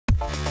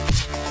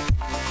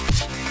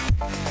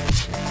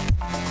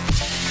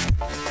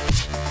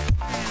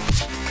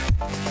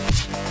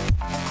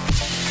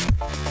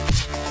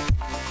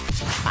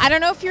I don't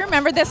know if you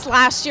remember this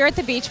last year at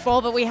the Beach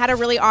Bowl, but we had a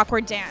really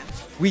awkward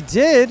dance. We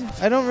did?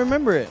 I don't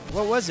remember it.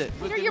 What was it?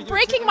 Peter, you're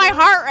breaking my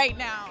heart right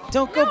now.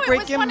 Don't go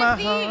breaking my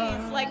heart.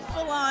 heart. Like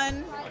full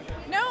on.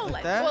 No,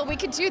 like that? well, we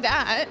could do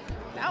that.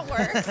 That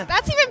works.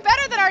 That's even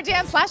better than our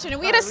dance last year.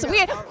 And we had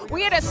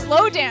a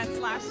slow dance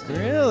last year.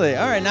 Really?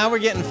 All right, now we're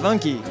getting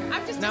funky.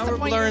 I'm just now we're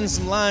blurring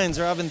some lines,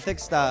 Robin Thicke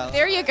style.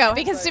 There you go.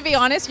 Because to be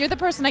honest, you're the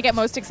person I get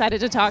most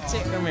excited to talk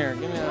to. Come here,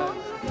 give me that.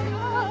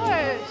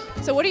 Gosh.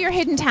 So what are your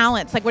hidden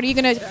talents? Like, what are you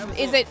gonna?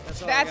 Is it?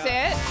 That's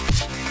it.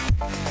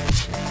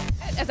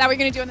 Is that what you're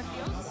gonna do in the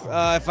field?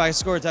 If I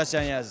score a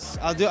touchdown, yes.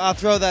 I'll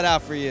throw that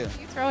out for you.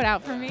 You throw it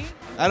out for me.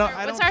 I don't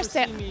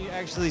foresee me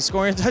actually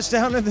scoring a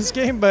touchdown in this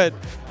game, but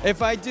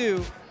if I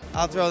do,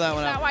 I'll throw that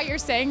one out. Is that why you're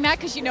saying that?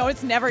 Because you know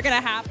it's never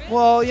gonna happen.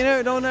 Well, you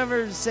know, don't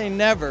ever say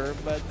never,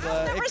 but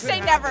never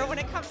say never when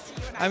it comes to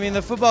you. I mean,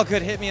 the football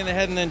could hit me in the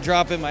head and then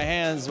drop in my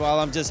hands while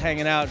I'm just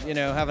hanging out, you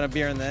know, having a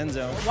beer in the end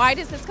zone. Why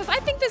does this? Because I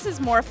think this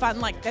is more fun,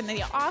 like than the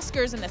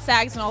Oscars and the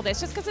SAGs and all this,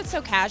 just because it's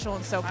so casual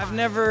and so fun. I've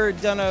never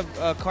done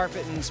a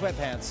carpet in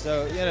sweatpants,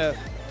 so you know.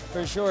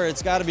 For sure,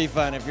 it's got to be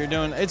fun if you're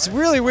doing. It's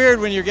really weird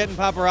when you're getting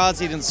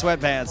paparazzi'd in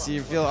sweatpants.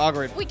 You feel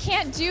awkward. We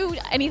can't do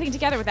anything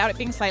together without it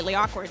being slightly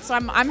awkward. So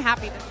I'm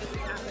happy that this is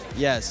happening.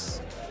 Yes.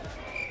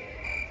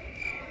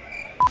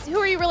 Who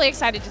are you really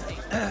excited to see?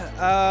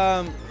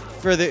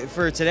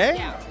 For today?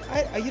 Yeah.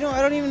 I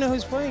don't even know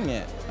who's playing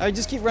yet. I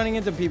just keep running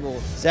into people.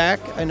 Zach,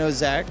 I know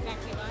Zach.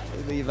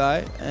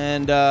 Levi,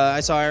 and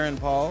I saw Aaron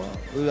Paul,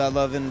 who I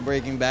love in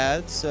Breaking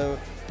Bad. So.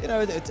 You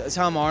know,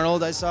 Tom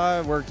Arnold I saw.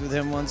 I worked with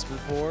him once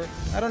before.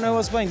 I don't know who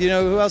else is playing. Do you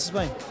know who else is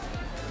playing?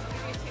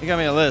 You got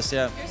me a list,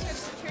 yeah.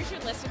 Here's your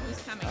list of who's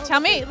coming.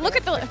 Tell me, look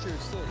at the list.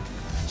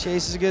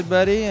 Chase is a good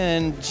buddy,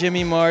 and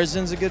Jimmy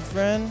Marsden's a good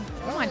friend.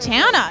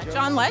 Montana,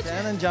 John Legend.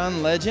 Montana,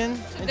 John Legend.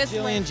 And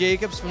Jillian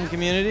Jacobs from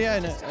Community.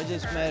 I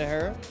just met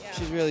her. Yeah.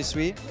 She's really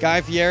sweet.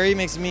 Guy Fieri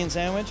makes a mean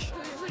sandwich.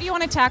 Who do you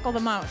want to tackle the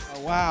most? Oh,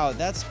 wow,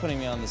 that's putting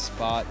me on the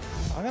spot.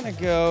 I'm going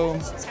to go...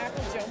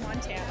 Tackle Joe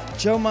Montana.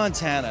 Joe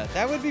Montana.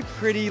 That would be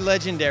pretty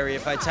legendary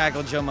if I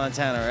tackled Joe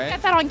Montana, right?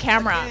 Get that on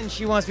camera. And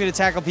she wants me to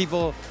tackle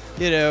people,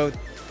 you know,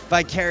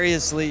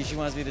 vicariously. She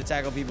wants me to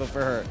tackle people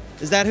for her.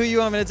 Is that who you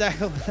want me to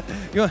tackle?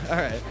 All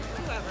right.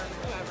 Whoever.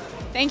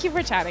 Thank you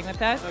for chatting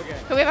with us. Okay.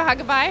 Can we have a hug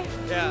goodbye?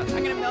 Yeah. I'm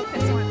going to milk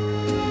this one.